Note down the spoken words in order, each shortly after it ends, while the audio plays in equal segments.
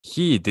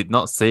He did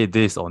not say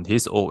this on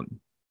his own,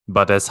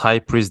 but as high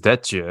priest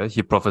that year,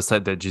 he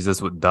prophesied that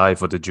Jesus would die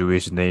for the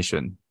Jewish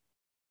nation.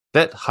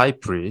 That high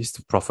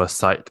priest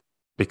prophesied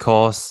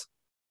because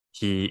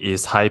he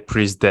is high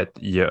priest that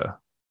year.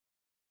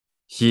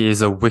 He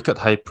is a wicked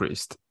high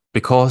priest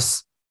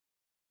because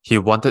he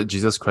wanted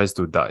Jesus Christ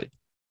to die.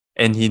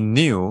 And he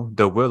knew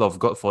the will of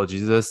God for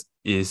Jesus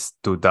is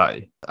to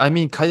die. I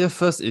mean,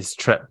 Caiaphas is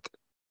trapped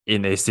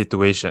in a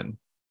situation.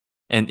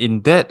 And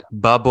in that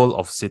bubble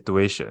of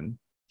situation,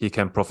 he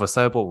can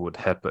prophesy what would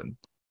happen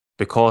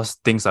because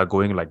things are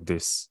going like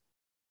this.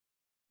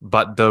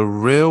 But the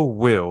real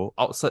will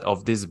outside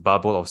of this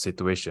bubble of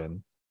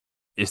situation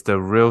is the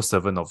real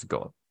servant of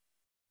God.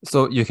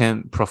 So you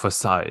can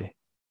prophesy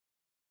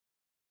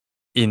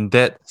in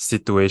that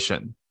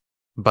situation,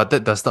 but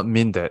that does not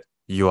mean that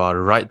you are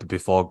right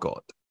before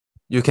God.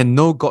 You can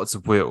know God's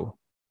will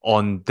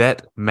on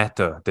that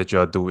matter that you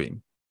are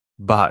doing,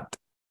 but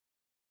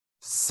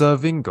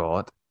serving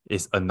God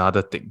is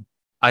another thing.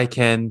 I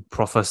can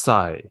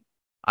prophesy,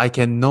 I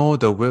can know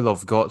the will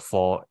of God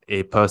for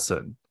a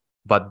person,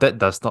 but that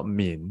does not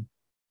mean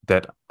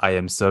that I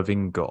am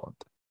serving God.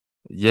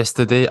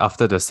 Yesterday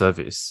after the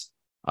service,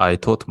 I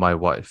told my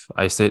wife,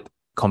 I said,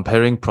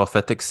 comparing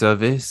prophetic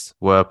service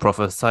where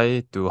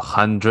prophesy to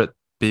 100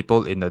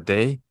 people in a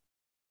day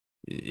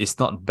is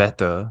not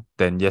better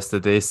than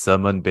yesterday's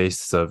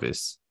sermon-based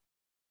service.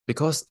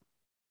 Because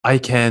I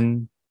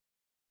can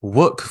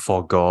work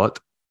for God,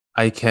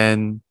 I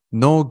can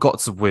know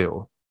God's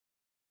will,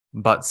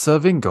 but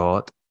serving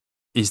God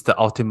is the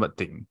ultimate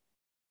thing.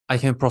 I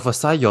can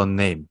prophesy your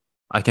name,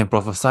 I can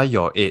prophesy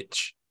your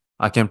age,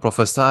 I can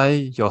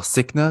prophesy your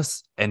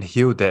sickness and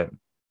heal them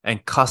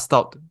and cast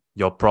out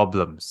your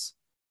problems.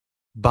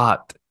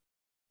 But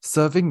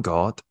serving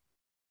God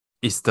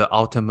is the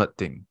ultimate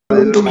thing.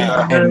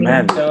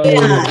 Amen.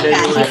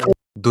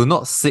 Do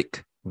not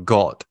seek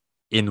God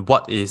in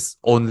what is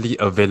only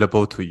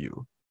available to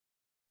you,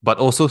 but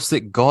also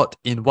seek God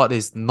in what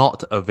is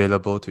not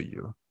available to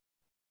you.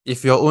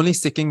 If you're only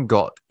seeking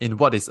God in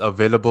what is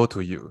available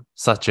to you,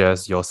 such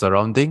as your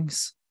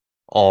surroundings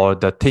or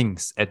the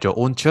things at your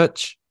own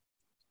church,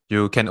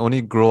 you can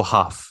only grow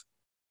half.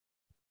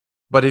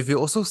 But if you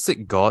also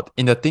seek God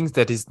in the things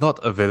that is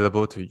not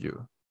available to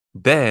you,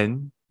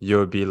 then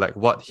you'll be like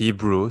what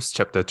Hebrews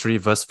chapter 3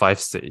 verse 5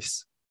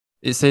 says.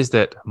 It says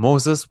that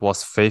Moses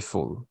was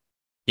faithful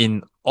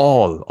in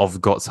all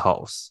of God's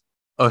house.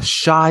 A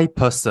shy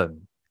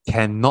person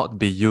cannot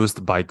be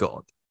used by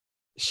God.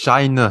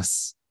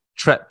 Shyness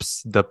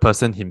traps the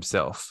person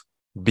himself.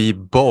 Be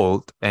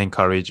bold and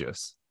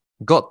courageous.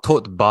 God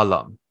told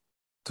Balaam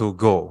to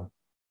go,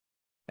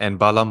 and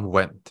Balaam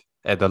went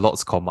at the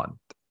Lord's command.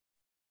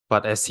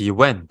 But as he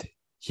went,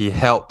 he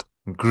held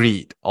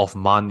greed of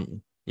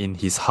money in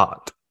his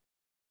heart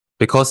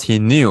because he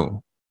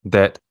knew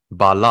that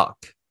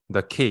Balak,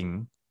 the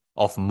king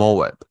of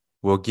Moab,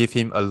 will give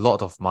him a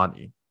lot of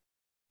money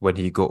when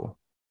he go.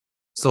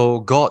 So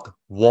God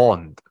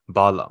warned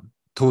Balaam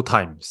 2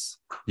 times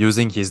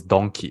using his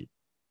donkey.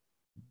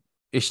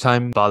 Each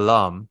time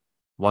Balaam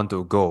want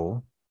to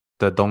go,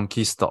 the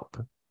donkey stopped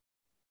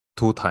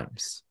 2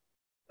 times.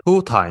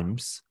 2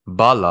 times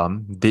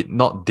Balaam did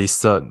not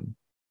discern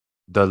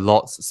the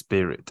Lord's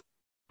spirit,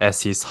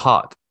 as his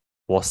heart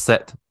was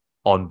set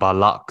on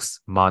Balak's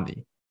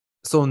money.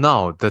 So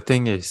now the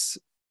thing is,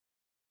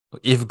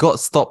 if God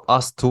stopped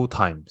us 2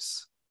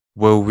 times,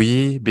 will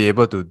we be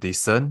able to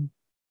discern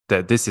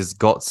that this is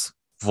God's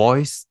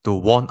voice to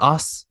warn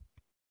us?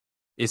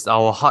 Is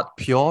our heart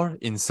pure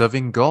in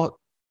serving God?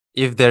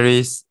 If there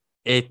is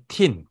a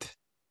tint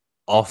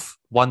of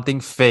wanting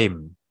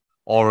fame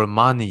or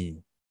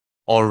money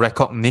or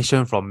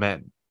recognition from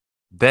men,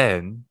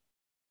 then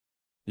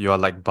you are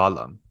like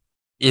Balaam.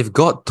 If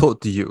God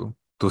told you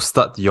to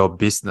start your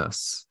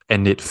business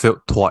and it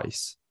failed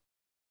twice,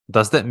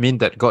 does that mean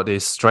that God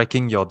is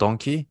striking your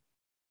donkey?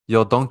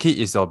 Your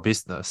donkey is your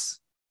business.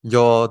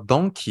 Your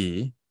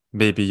donkey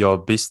may be your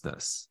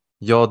business.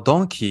 Your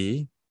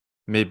donkey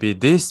may be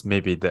this,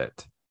 maybe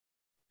that.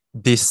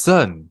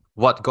 Discern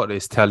what God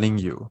is telling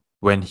you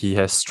when He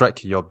has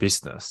struck your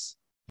business.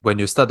 When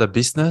you start a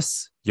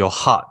business, your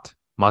heart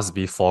must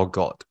be for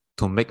God,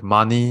 to make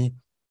money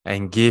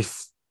and give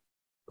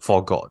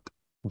for God.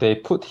 They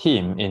put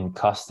him in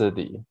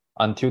custody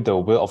until the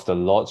will of the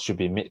Lord should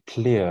be made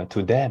clear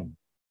to them.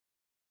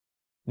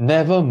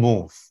 Never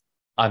move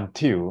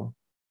until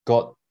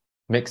God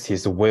makes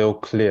his will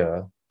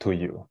clear to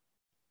you.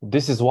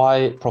 This is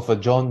why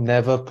Prophet John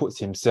never puts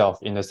himself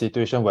in a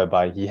situation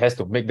whereby he has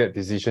to make that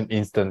decision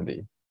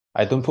instantly.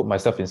 I don't put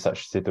myself in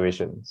such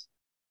situations.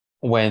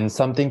 When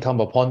something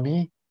comes upon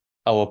me,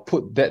 I will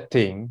put that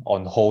thing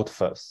on hold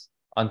first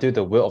until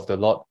the will of the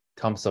Lord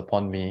comes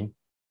upon me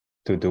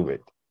to do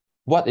it.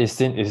 What is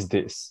sin is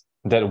this,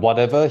 that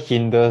whatever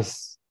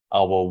hinders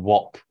our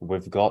walk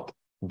with God,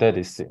 that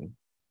is sin.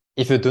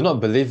 If you do not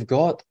believe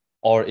God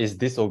or is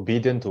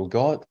disobedient to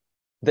God,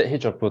 that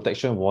hedge of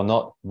protection will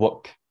not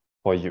work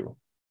for you.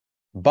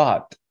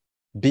 But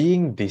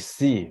being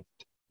deceived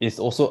is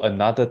also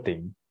another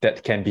thing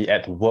that can be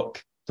at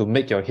work to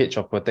make your hedge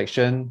of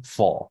protection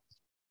fall.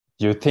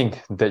 You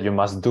think that you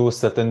must do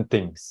certain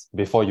things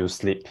before you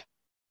sleep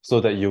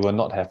so that you will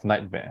not have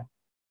nightmare.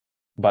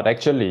 But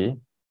actually,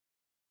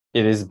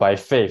 it is by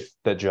faith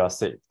that you are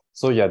saved.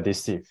 So you are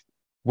deceived.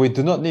 We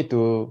do not need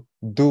to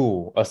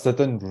do a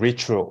certain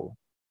ritual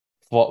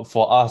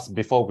for us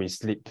before we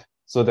sleep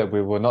so that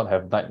we will not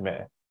have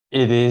nightmare.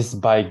 It is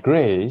by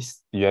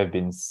grace you have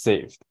been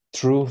saved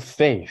through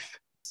faith,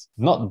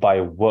 not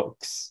by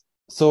works.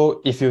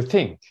 So if you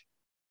think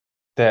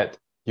that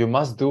you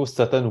must do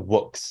certain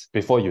works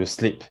before you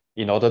sleep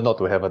in order not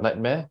to have a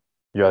nightmare,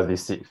 you are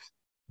deceived.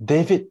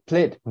 David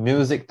played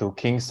music to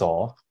King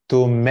Saul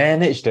to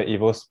manage the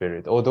evil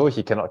spirit, although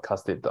he cannot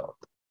cast it out.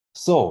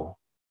 So,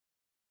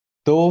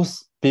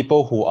 those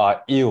people who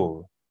are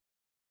ill,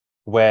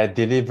 where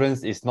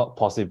deliverance is not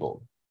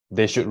possible,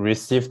 they should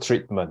receive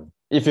treatment.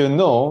 If you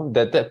know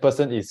that that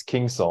person is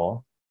King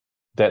Saul,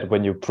 that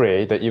when you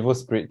pray, the evil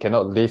spirit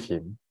cannot leave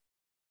him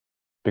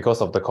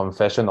because of the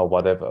confession or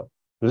whatever,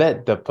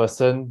 let the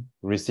person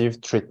receive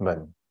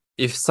treatment.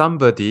 If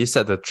somebody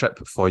set the trap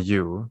for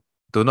you,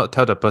 do not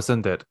tell the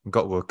person that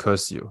God will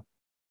curse you.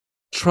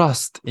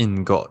 Trust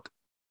in God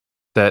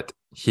that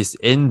his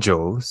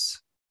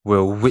angels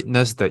will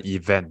witness the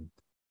event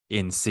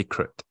in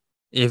secret.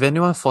 If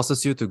anyone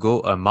forces you to go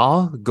a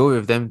mile, go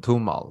with them 2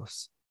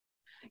 miles.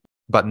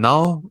 But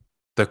now,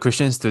 the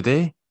Christians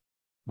today,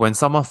 when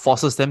someone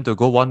forces them to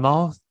go 1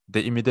 mile,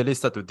 they immediately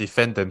start to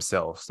defend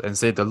themselves and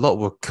say, the Lord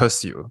will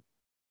curse you.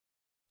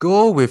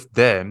 Go with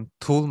them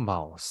 2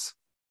 miles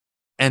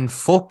and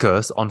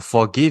focus on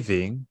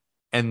forgiving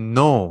and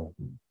know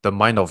the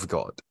mind of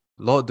God.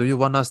 Lord, do you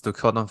want us to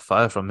call on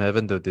fire from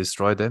heaven to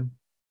destroy them?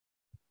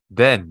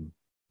 Then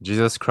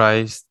Jesus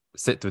Christ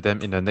said to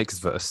them in the next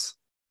verse,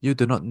 you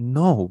do not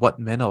know what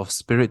manner of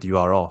spirit you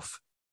are of.